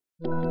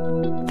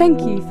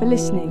Thank you for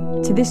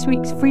listening to this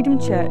week's Freedom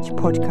Church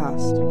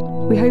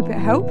podcast. We hope it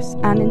helps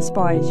and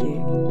inspires you.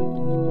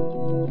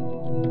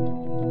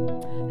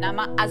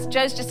 Now, as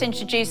Joe's just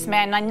introduced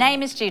me, my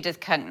name is Judith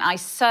Cunton. I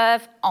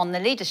serve on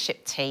the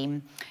leadership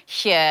team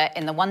here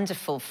in the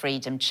wonderful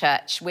Freedom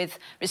Church with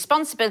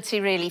responsibility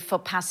really for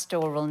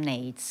pastoral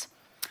needs.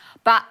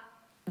 But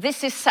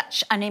this is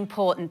such an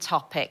important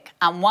topic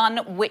and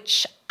one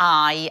which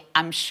I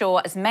am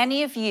sure as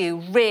many of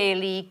you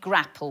really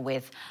grapple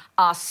with,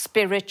 our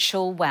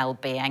spiritual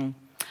well-being.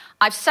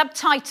 I've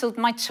subtitled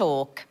my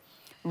talk,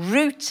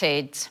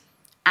 Rooted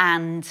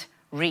and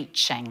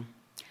Reaching,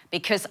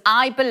 because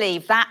I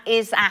believe that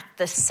is at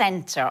the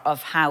centre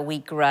of how we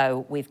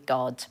grow with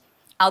God.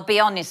 I'll be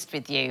honest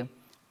with you,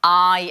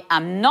 I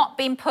am not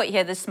being put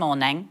here this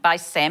morning by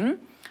Sim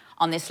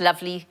on this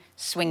lovely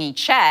swingy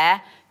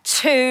chair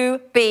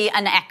to be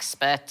an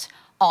expert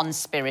on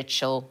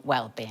spiritual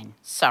well-being.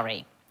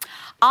 Sorry.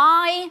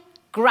 I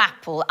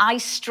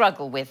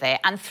struggle with it.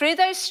 And through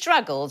those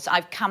struggles,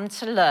 I've come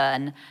to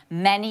learn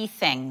many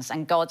things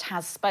and God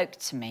has spoke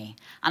to me.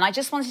 And I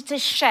just wanted to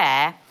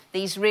share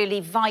these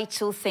really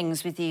vital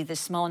things with you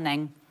this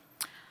morning.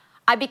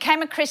 I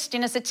became a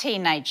Christian as a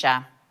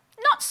teenager,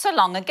 not so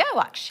long ago,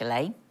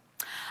 actually.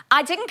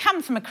 I didn't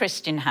come from a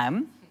Christian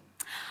home,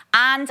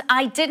 and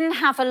I didn't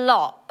have a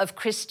lot of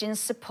Christian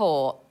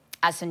support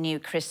as a new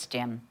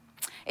Christian.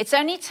 It's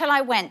only till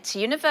I went to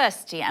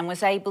university and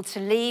was able to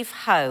leave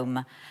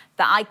home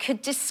that I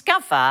could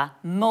discover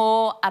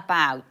more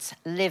about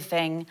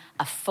living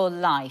a full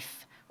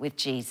life with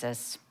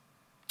Jesus.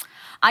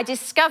 I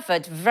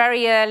discovered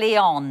very early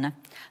on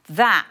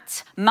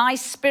that my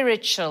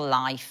spiritual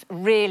life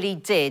really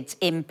did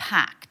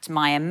impact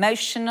my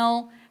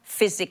emotional,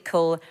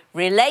 physical,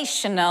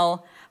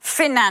 relational,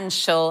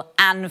 financial,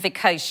 and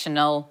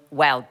vocational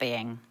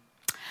well-being.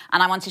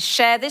 And I want to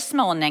share this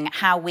morning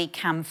how we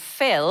can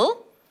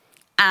fill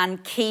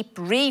and keep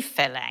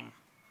refilling,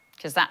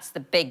 because that's the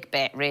big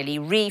bit, really,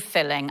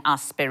 refilling our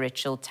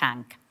spiritual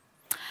tank.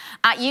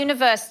 At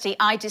university,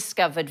 I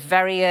discovered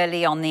very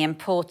early on the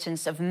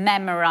importance of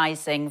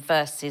memorising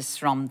verses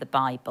from the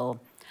Bible.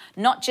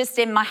 Not just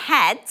in my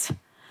head,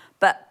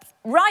 but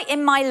right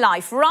in my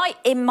life, right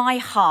in my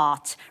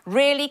heart,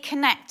 really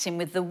connecting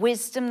with the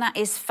wisdom that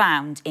is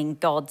found in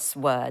God's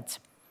word.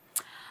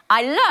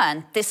 I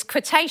learned this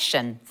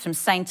quotation from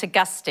St.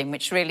 Augustine,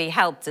 which really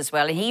helped as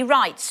well. He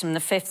writes from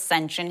the 5th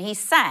century, and he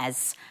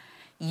says,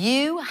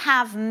 "You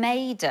have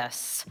made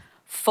us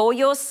for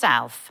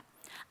yourself,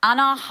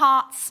 and our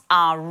hearts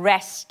are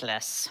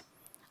restless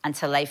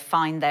until they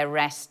find their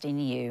rest in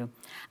you."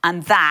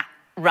 And that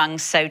rung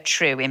so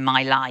true in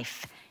my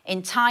life.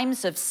 In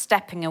times of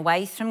stepping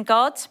away from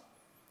God,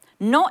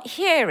 not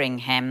hearing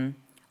him,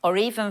 or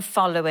even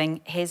following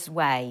his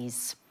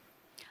ways,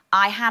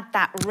 I had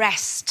that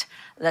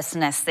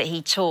restlessness that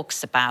he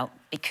talks about,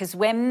 because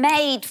we're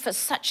made for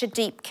such a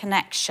deep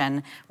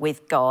connection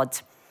with God.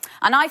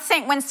 And I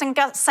think when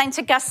St.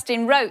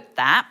 Augustine wrote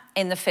that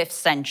in the 5th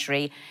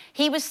century,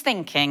 he was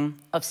thinking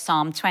of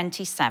Psalm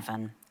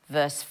 27,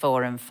 verse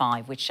 4 and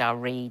 5, which I'll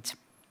read.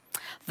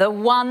 "The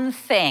one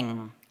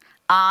thing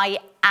I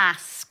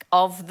ask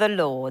of the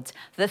Lord,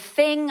 the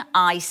thing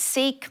I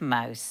seek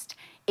most,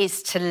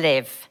 is to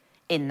live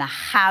in the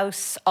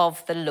house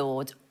of the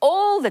Lord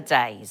all the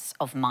days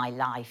of my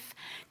life,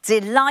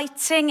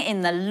 delighting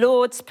in the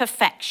Lord's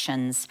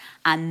perfections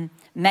and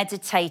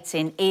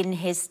meditating in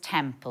his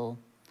temple.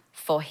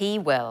 For he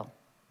will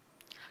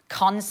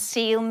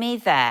conceal me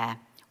there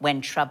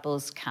when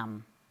troubles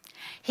come.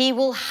 He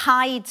will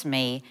hide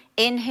me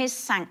in his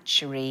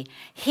sanctuary.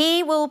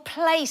 He will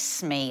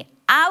place me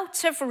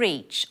out of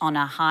reach on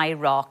a high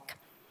rock."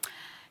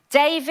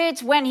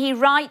 David, when he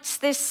writes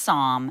this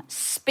psalm,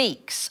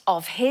 speaks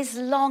of his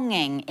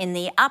longing in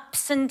the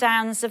ups and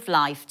downs of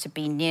life to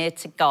be near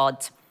to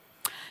God.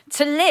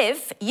 To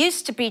live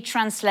used to be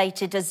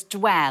translated as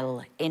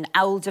dwell in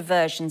older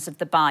versions of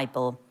the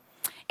Bible.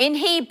 In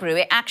Hebrew,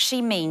 it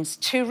actually means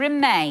to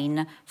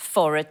remain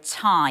for a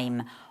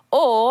time,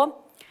 or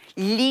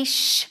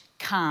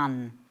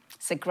lishkan.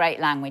 It's a great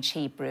language,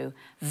 Hebrew.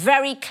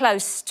 Very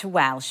close to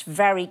Welsh,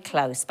 very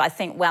close, but I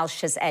think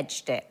Welsh has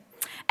edged it.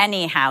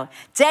 Anyhow,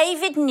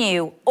 David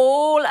knew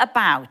all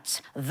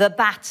about the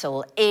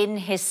battle in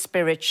his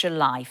spiritual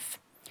life.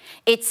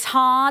 It's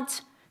hard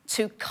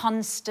to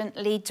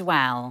constantly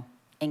dwell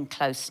in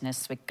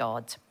closeness with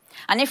God.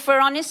 And if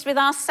we're honest with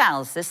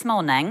ourselves this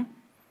morning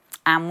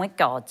and with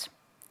God,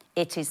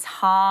 it is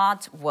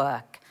hard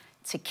work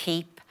to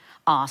keep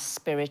our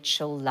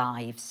spiritual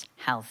lives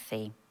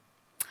healthy.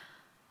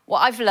 What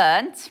I've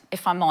learned,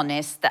 if I'm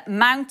honest, that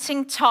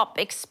mountaintop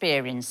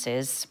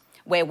experiences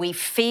where we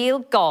feel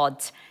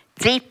God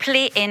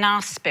deeply in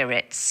our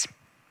spirits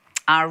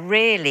are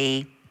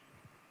really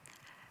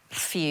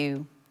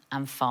few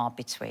and far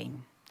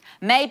between.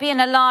 Maybe in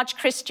a large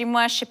Christian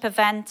worship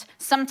event,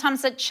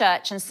 sometimes at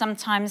church and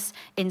sometimes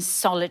in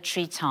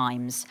solitary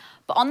times.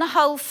 But on the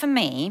whole, for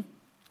me,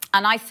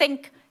 and I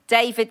think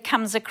David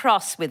comes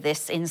across with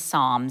this in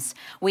Psalms.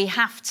 We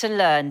have to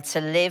learn to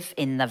live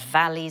in the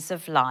valleys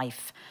of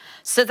life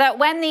so that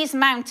when these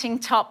mountain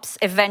tops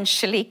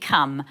eventually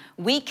come,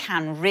 we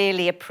can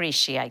really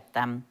appreciate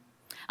them.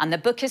 And the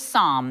book of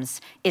Psalms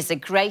is a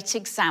great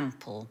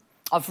example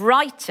of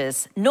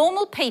writers,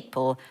 normal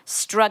people,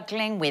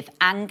 struggling with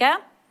anger,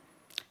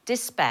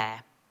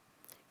 despair,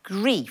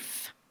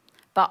 grief,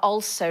 but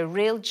also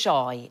real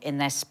joy in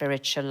their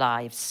spiritual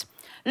lives.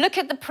 Look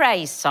at the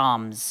praise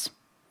Psalms,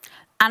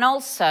 and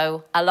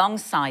also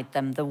alongside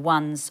them, the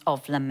ones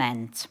of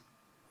lament.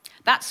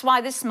 That's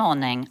why this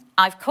morning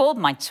I've called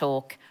my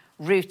talk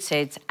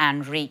Rooted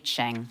and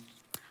Reaching.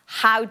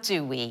 How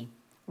do we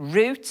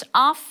root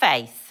our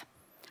faith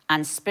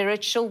and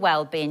spiritual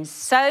well-being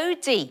so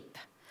deep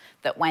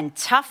that when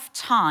tough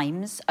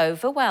times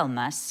overwhelm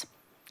us,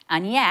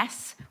 and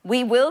yes,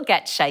 we will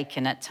get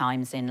shaken at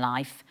times in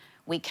life,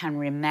 we can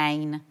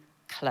remain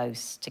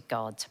close to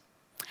God.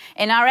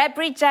 In our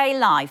everyday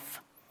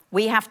life,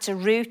 we have to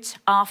root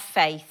our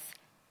faith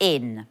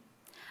in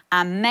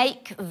and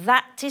make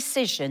that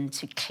decision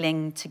to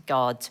cling to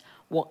God,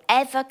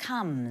 whatever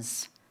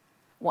comes,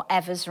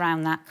 whatever's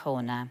round that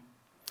corner.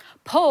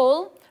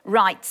 Paul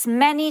writes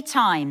many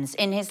times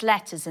in his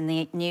letters in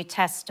the New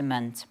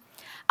Testament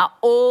at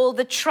all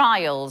the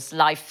trials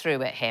life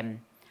threw at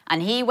him.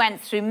 And he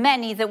went through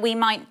many that we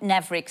might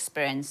never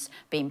experience,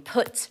 being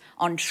put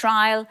on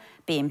trial,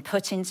 being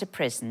put into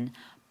prison.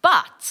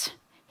 But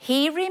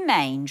he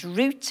remained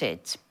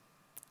rooted.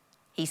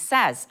 He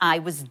says, I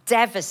was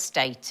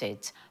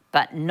devastated,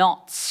 but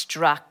not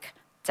struck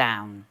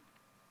down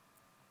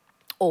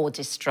or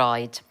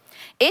destroyed.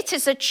 It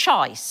is a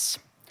choice.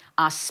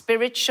 Our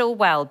spiritual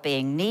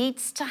well-being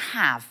needs to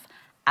have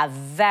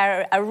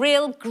a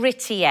real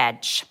gritty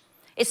edge.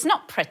 It's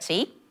not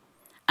pretty,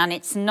 and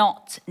it's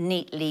not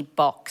neatly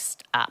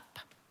boxed up.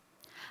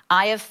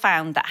 I have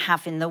found that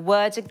having the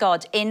Word of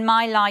God in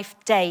my life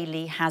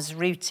daily has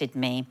rooted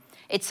me.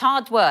 It's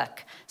hard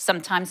work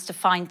sometimes to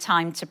find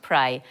time to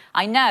pray.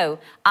 I know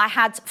I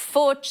had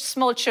 4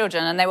 small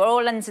children and they were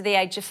all under the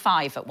age of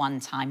 5 at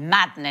one time.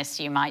 Madness,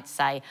 you might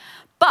say.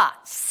 But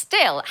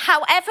still,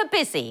 however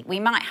busy we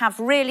might have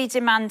really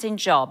demanding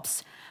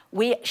jobs,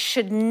 we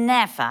should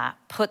never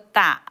put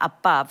that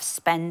above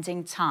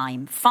spending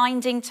time,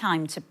 finding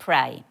time to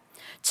pray,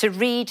 to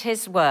read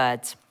his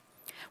word.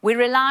 We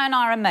rely on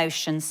our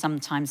emotions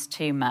sometimes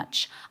too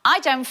much. I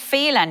don't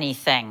feel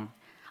anything.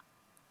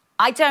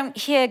 I don't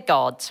hear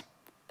God,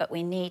 but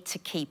we need to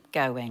keep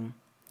going.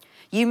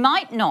 You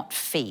might not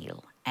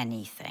feel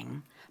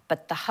anything,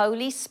 but the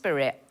Holy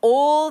Spirit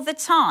all the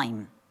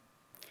time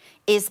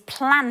is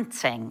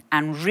planting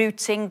and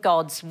rooting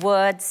God's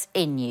words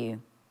in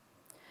you.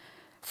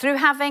 Through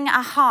having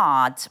a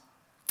hard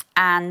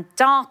and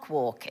dark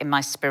walk in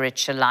my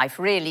spiritual life,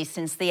 really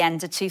since the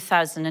end of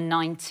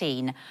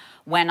 2019,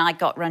 when I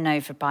got run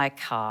over by a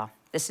car.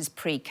 This is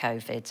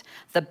pre-COVID.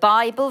 The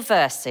Bible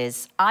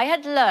verses I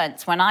had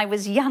learnt when I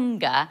was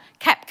younger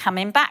kept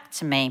coming back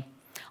to me.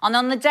 And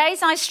on the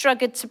days I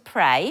struggled to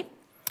pray,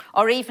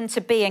 or even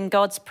to be in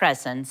God's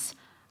presence,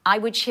 I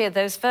would hear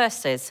those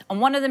verses.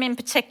 And one of them in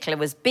particular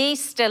was, be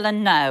still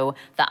and know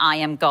that I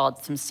am God,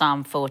 from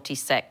Psalm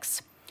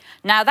 46.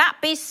 Now that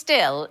be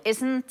still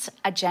isn't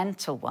a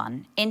gentle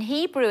one. In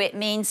Hebrew, it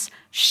means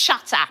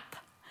shut up.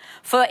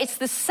 For it's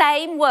the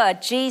same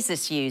word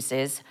Jesus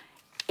uses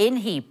in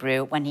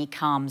Hebrew when he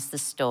calms the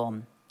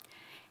storm.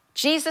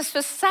 Jesus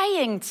was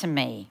saying to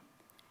me,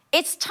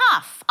 it's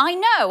tough. I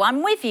know,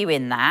 I'm with you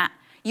in that.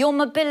 Your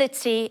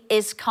mobility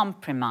is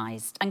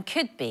compromised and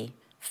could be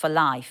for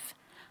life.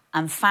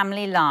 And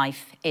family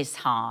life is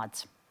hard.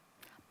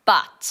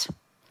 But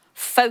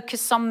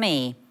focus on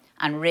me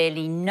and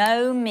really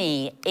know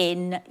me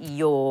in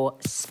your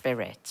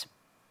spirit.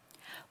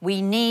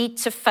 We need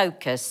to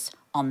focus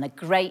on the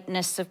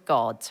greatness of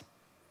God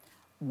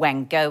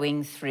when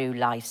going through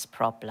life's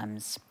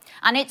problems.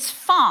 And it's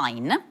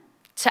fine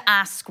to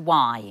ask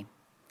why.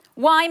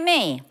 Why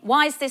me?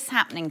 Why is this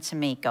happening to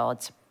me,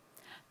 God?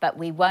 But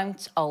we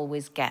won't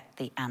always get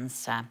the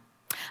answer.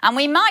 And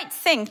we might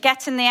think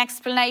getting the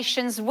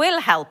explanations will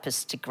help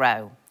us to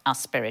grow our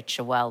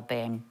spiritual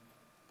well-being.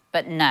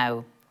 But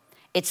no,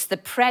 it's the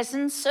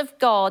presence of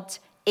God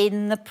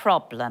in the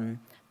problem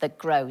that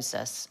grows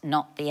us,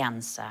 not the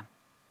answer.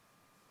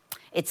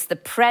 It's the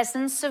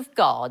presence of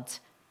God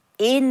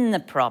in the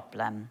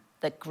problem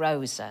that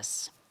grows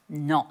us,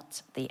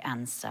 not the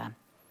answer.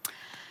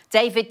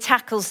 David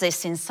tackles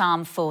this in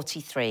Psalm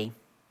 43.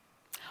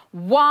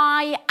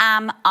 Why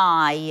am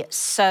I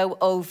so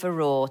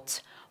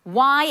overwrought?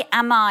 Why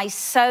am I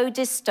so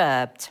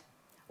disturbed?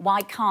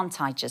 Why can't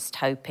I just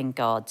hope in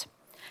God?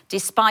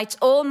 Despite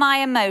all my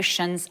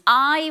emotions,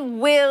 I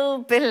will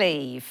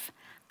believe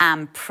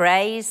and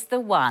praise the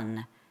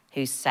one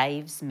who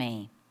saves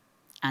me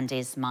and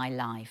is my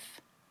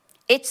life.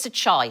 It's a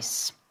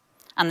choice.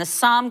 And the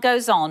psalm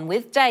goes on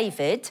with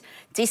David,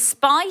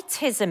 despite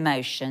his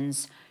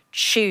emotions,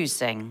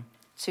 choosing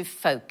to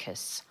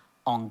focus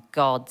on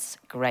God's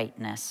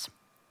greatness.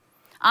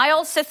 I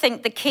also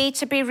think the key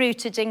to be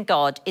rooted in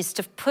God is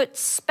to put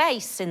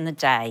space in the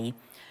day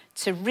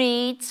to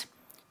read,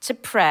 to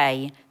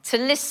pray, to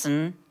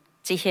listen,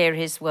 to hear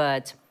his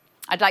word.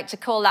 I'd like to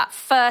call that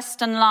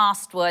first and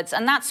last words,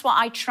 and that's what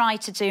I try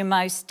to do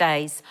most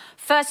days.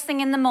 First thing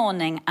in the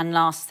morning and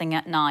last thing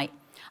at night.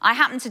 I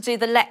happen to do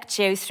the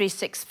Lectio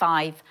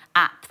 365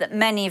 app that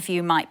many of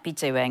you might be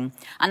doing,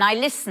 and I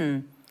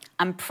listen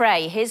and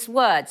pray his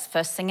words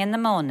first thing in the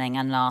morning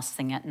and last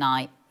thing at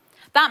night.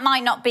 That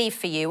might not be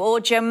for you.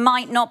 Audio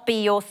might not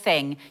be your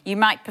thing. You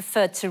might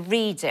prefer to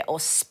read it or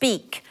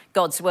speak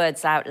God's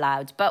words out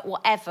loud. But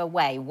whatever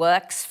way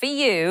works for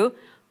you,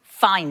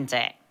 find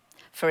it,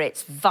 for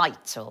it's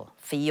vital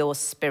for your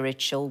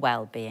spiritual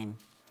well-being.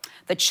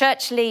 The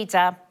church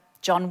leader,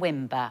 John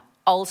Wimber,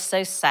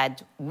 also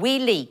said, we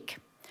leak.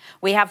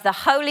 We have the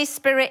Holy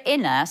Spirit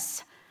in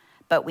us,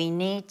 but we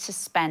need to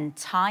spend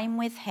time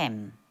with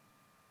him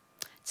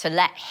to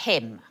let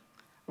him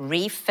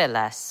refill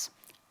us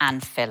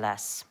and fill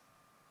us.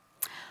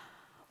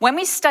 When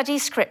we study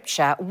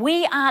scripture,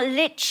 we are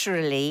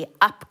literally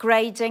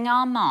upgrading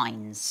our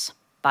minds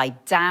by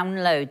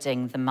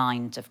downloading the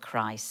mind of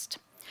Christ.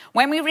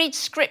 When we read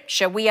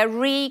scripture, we are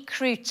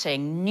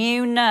recruiting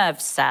new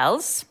nerve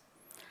cells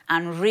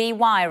and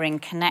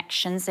rewiring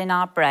connections in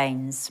our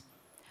brains.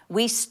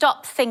 We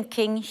stop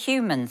thinking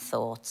human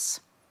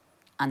thoughts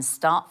and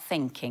start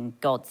thinking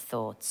God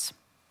thoughts.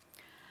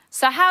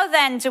 So how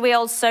then do we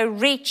also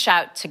reach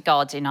out to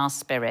God in our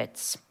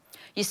spirits?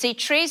 You see,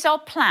 trees or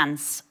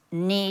plants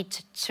need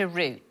to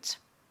root,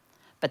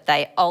 but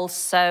they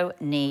also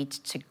need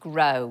to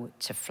grow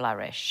to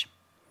flourish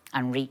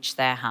and reach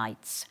their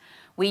heights.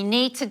 We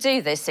need to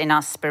do this in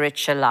our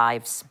spiritual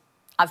lives.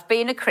 I've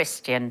been a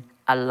Christian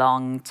a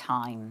long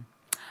time,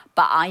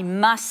 but I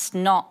must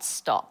not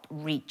stop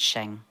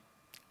reaching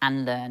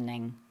and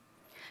learning.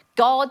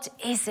 God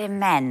is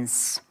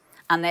immense,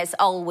 and there's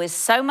always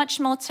so much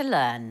more to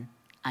learn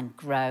and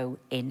grow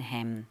in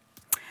him.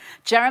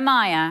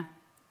 Jeremiah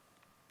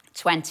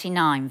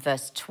 29,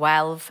 verse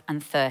 12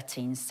 and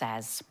 13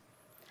 says,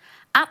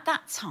 at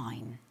that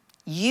time,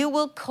 you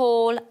will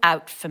call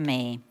out for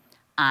me,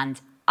 and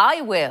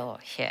I will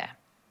hear.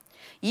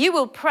 You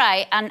will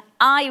pray, and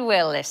I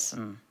will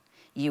listen.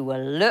 You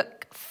will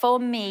look for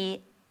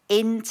me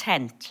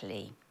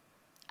intently,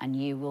 and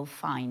you will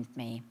find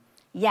me.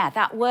 Yeah,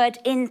 that word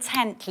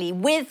intently,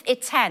 with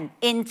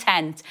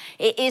intent,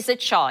 it is a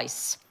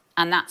choice,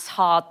 and that's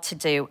hard to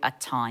do at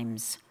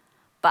times.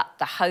 But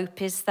the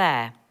hope is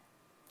there.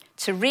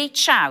 To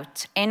reach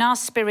out in our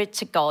spirit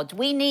to God,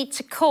 we need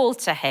to call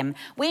to him.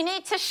 We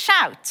need to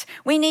shout.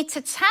 We need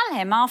to tell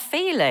him our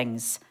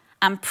feelings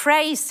and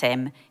praise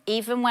him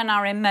even when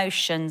our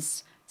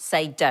emotions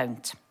say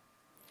don't.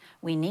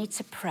 We need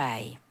to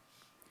pray.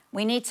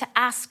 We need to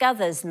ask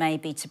others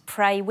maybe to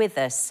pray with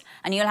us,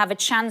 and you'll have a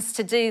chance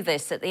to do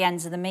this at the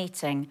end of the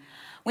meeting.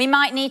 We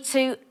might need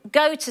to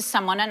go to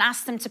someone and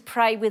ask them to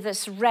pray with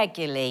us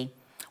regularly.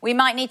 We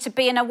might need to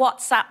be in a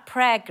WhatsApp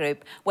prayer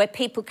group where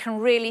people can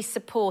really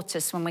support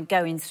us when we're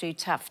going through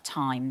tough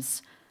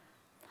times.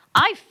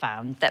 I've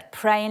found that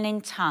praying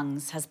in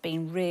tongues has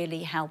been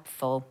really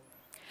helpful.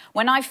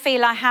 When I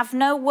feel I have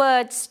no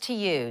words to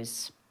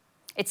use,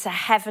 it's a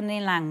heavenly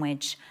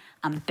language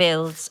and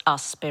builds our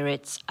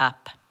spirits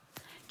up.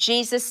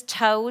 Jesus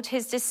told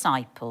his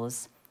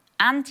disciples,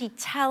 and he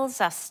tells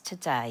us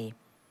today,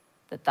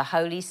 that the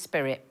Holy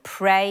Spirit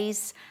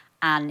prays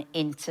and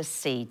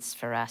intercedes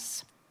for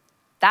us.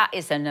 That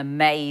is an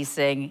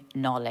amazing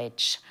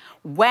knowledge.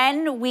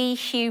 When we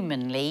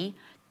humanly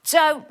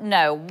don't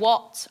know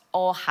what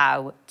or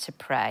how to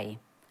pray,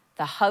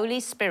 the Holy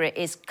Spirit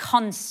is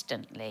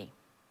constantly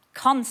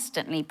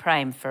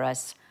praying for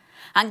us.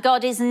 And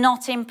God is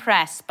not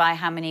impressed by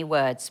how many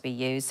words we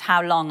use,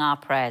 how long our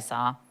prayers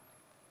are.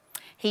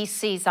 He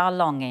sees our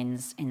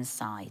longings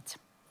inside.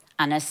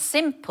 And a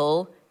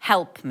simple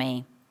help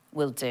me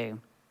will do.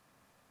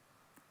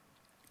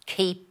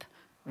 Keep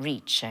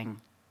reaching.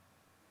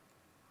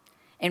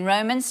 In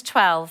Romans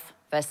 12,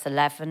 verse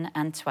 11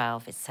 and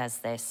 12, it says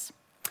this,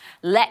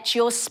 let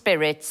your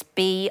spirits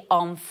be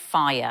on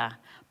fire,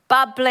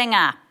 bubbling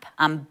up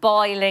and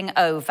boiling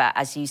over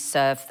as you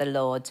serve the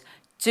Lord.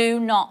 Do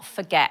not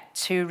forget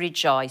to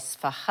rejoice,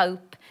 for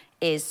hope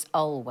is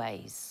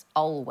always,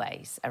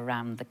 always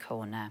around the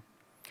corner.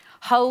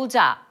 Hold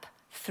up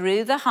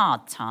through the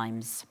hard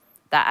times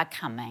that are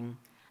coming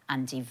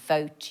and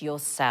devote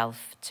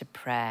yourself to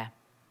prayer.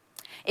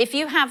 If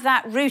you have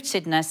that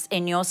rootedness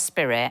in your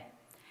spirit,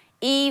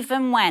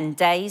 even when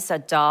days are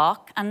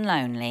dark and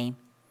lonely,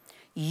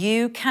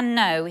 you can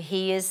know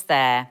he is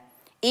there,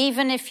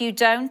 even if you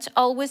don't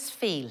always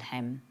feel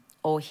him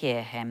or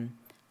hear him.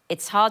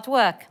 It's hard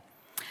work,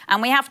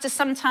 and we have to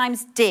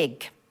sometimes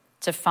dig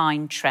to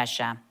find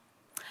treasure.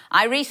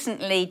 I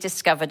recently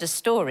discovered a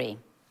story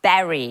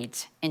buried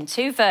in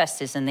 2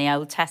 verses in the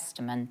Old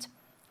Testament,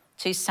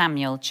 2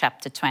 Samuel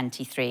chapter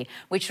 23,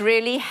 which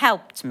really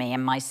helped me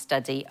in my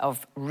study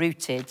of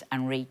rooted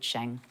and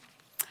reaching.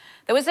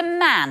 There was a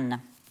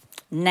man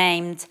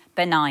named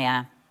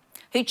Benaiah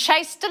who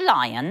chased a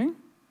lion,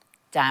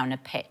 down a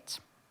pit.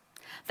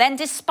 Then,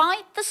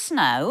 despite the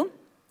snow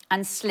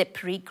and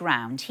slippery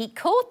ground, he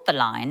caught the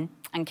lion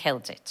and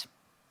killed it.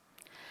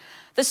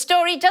 The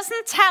story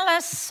doesn't tell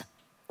us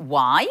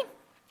why,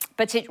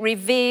 but it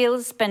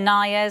reveals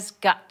Benaiah's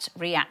gut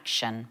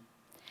reaction.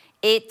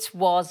 It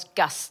was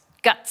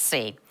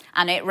gutsy,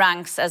 and it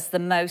ranks as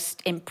one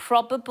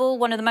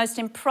of the most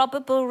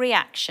improbable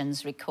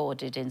reactions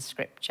recorded in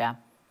Scripture.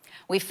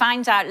 We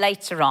find out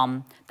later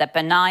on that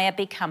Benaiah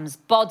becomes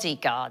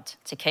bodyguard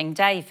to King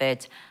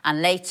David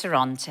and later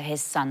on to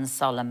his son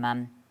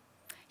Solomon.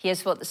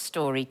 Here's what the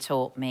story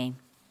taught me.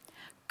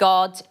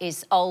 God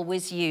is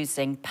always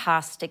using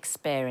past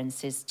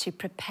experiences to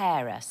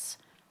prepare us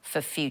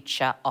for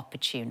future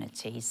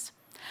opportunities.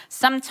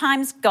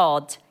 Sometimes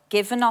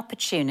God-given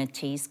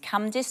opportunities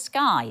come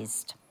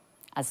disguised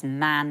as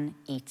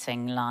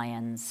man-eating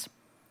lions.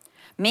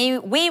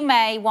 We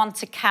may want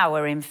to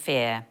cower in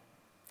fear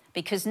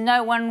because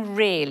no one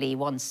really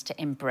wants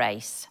to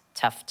embrace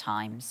tough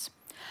times.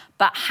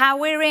 But how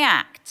we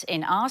react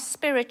in our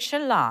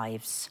spiritual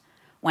lives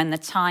when the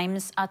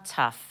times are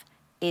tough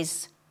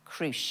is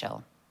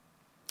crucial.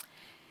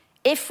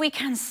 If we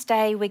can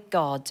stay with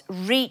God,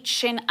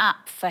 reaching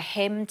up for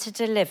him to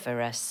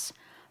deliver us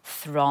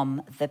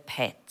from the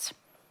pit,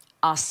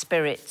 our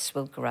spirits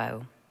will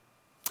grow.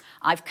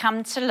 I've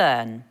come to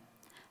learn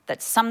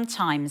that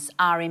sometimes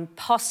our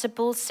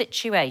impossible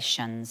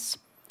situations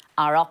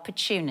are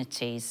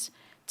opportunities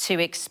to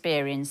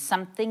experience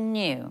something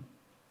new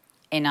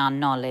in our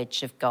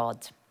knowledge of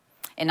God.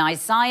 In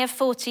Isaiah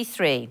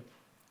 43,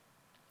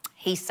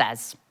 he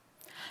says,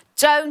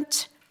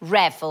 "Don't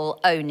revel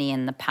only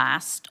in the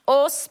past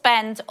or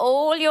spend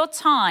all your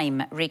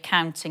time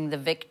recounting the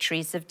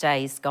victories of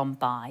days gone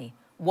by.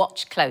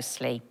 Watch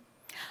closely.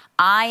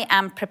 I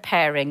am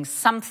preparing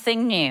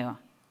something new.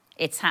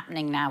 It's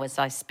happening now as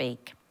I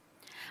speak.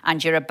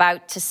 And you're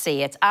about to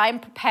see it. I'm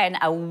preparing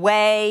a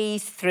way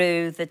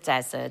through the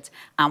desert,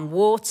 and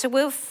water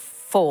will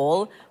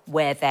fall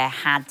where there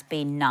had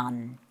been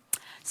none."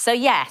 So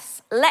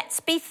yes, let's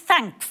be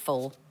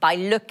thankful by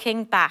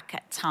looking back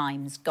at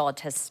times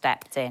God has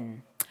stepped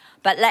in.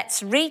 But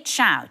let's reach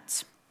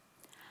out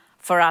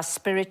for our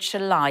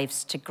spiritual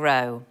lives to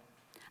grow.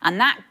 And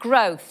that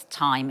growth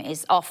time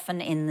is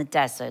often in the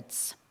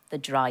deserts, the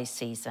dry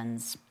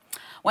seasons.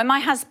 When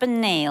my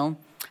husband Neil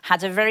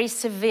had a very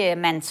severe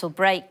mental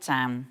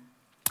breakdown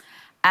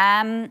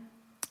and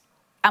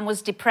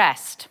was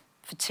depressed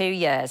for 2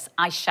 years,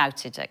 I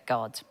shouted at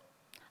God.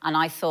 And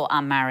I thought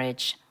our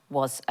marriage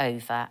was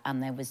over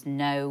and there was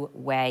no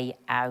way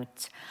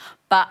out.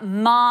 But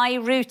my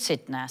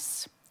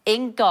rootedness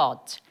in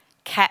God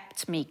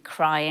kept me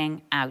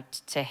crying out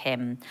to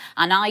him.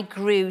 And I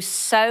grew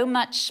so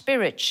much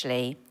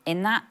spiritually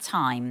in that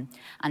time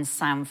and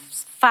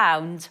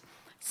found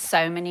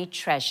so many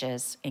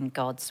treasures in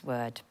God's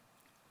word.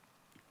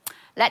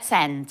 Let's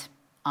end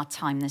our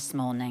time this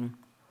morning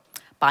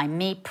by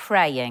me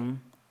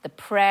praying the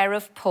prayer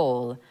of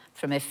Paul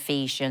from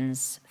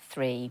Ephesians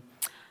 3.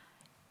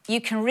 You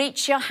can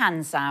reach your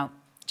hands out,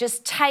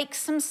 just take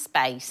some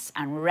space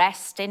and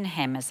rest in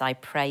him as I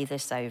pray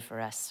this over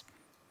us.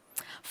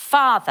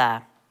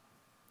 Father,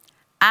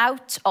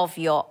 out of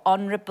your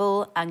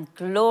honourable and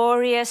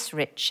glorious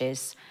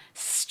riches,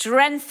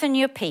 strengthen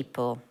your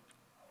people.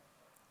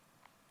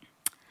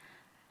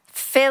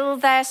 Fill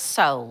their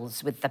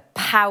souls with the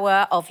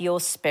power of your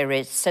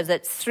Spirit so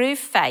that through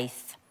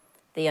faith,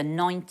 the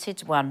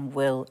Anointed One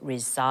will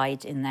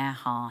reside in their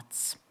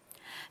hearts.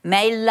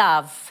 May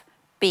love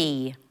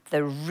be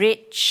the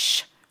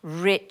rich,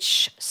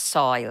 rich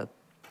soil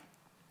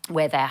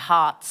where their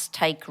hearts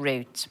take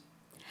root.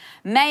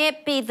 May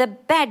it be the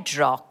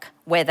bedrock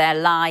where their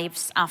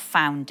lives are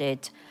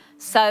founded,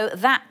 so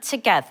that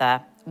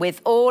together with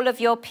all of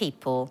your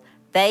people,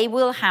 they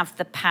will have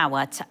the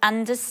power to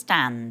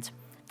understand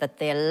that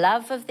the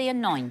love of the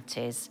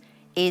Anointed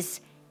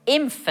is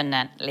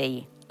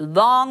infinitely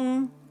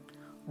long,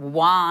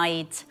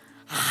 wide,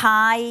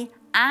 high,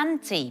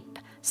 and deep,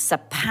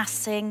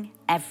 surpassing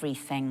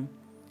everything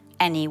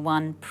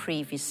anyone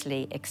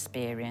previously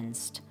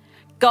experienced.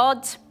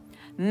 God,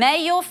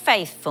 may your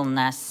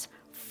faithfulness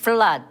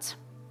flood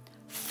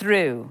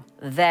through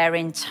their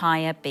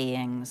entire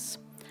beings.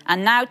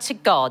 And now to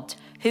God,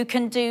 who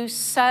can do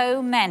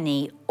so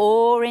many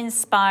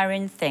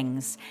awe-inspiring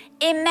things,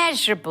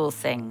 immeasurable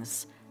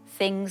things,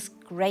 things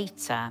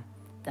greater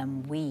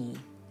than we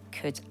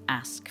could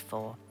ask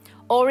for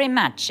or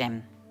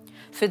imagine,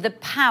 through the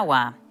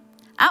power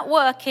at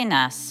work in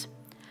us.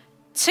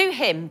 To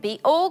him be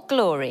all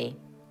glory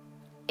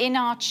in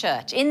our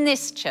church, in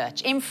this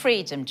church, in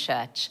Freedom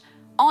Church,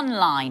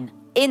 online,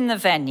 in the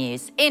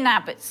venues, in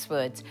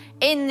Abbotswood,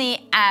 in the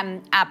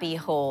Abbey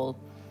Hall,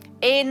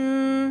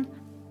 in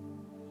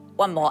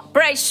one more,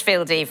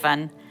 Bracefield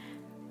even,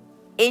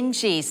 in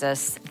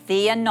Jesus,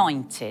 the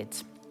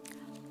Anointed,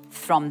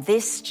 from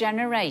this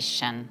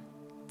generation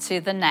to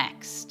the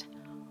next,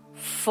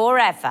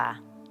 forever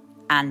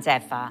and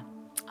ever.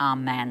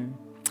 Amen.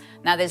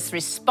 Now there's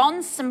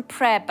response and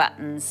prayer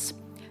buttons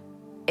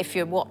if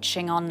you're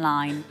watching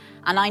online.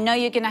 And I know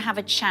you're going to have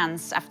a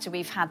chance after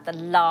we've had the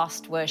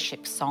last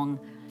worship song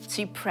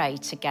to pray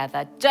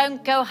together.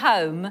 Don't go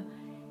home.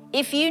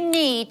 If you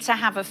need to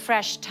have a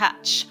fresh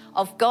touch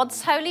of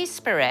God's Holy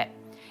Spirit,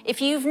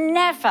 if you've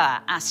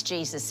never asked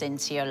Jesus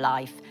into your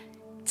life,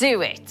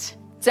 do it.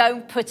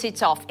 Don't put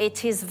it off.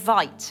 It is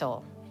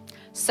vital.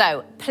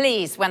 So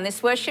please, when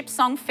this worship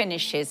song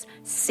finishes,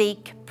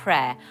 seek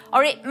prayer.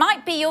 Or it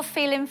might be you're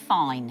feeling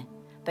fine,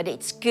 but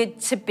it's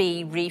good to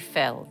be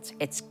refilled.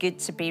 It's good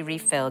to be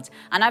refilled.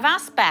 And I've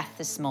asked Beth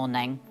this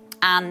morning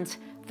and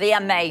the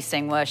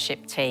amazing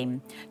worship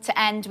team to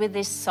end with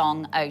this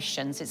song,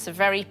 Oceans. It's a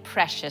very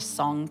precious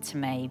song to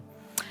me.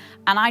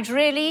 And I'd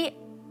really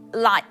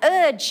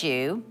urge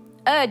you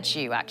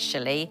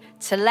actually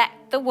to let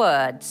the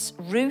words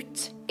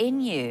root in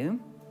you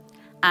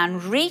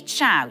and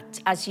reach out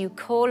as you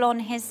call on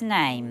his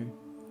name,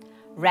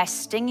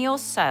 resting your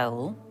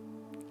soul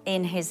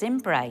in his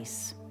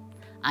embrace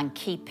and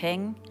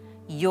keeping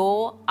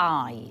your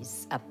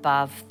eyes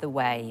above the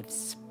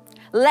waves.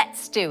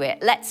 Let's do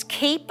it. Let's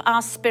keep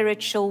our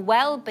spiritual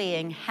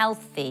well-being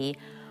healthy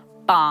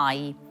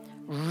by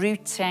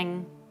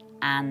rooting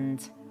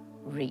and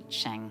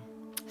reaching.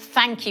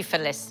 Thank you for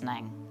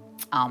listening.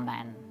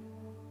 Amen.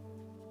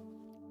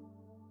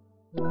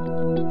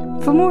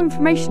 For more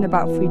information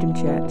about Freedom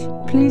Church,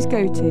 please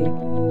go to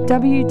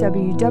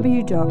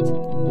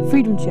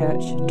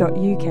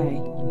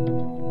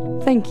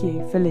www.freedomchurch.uk. Thank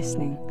you for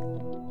listening.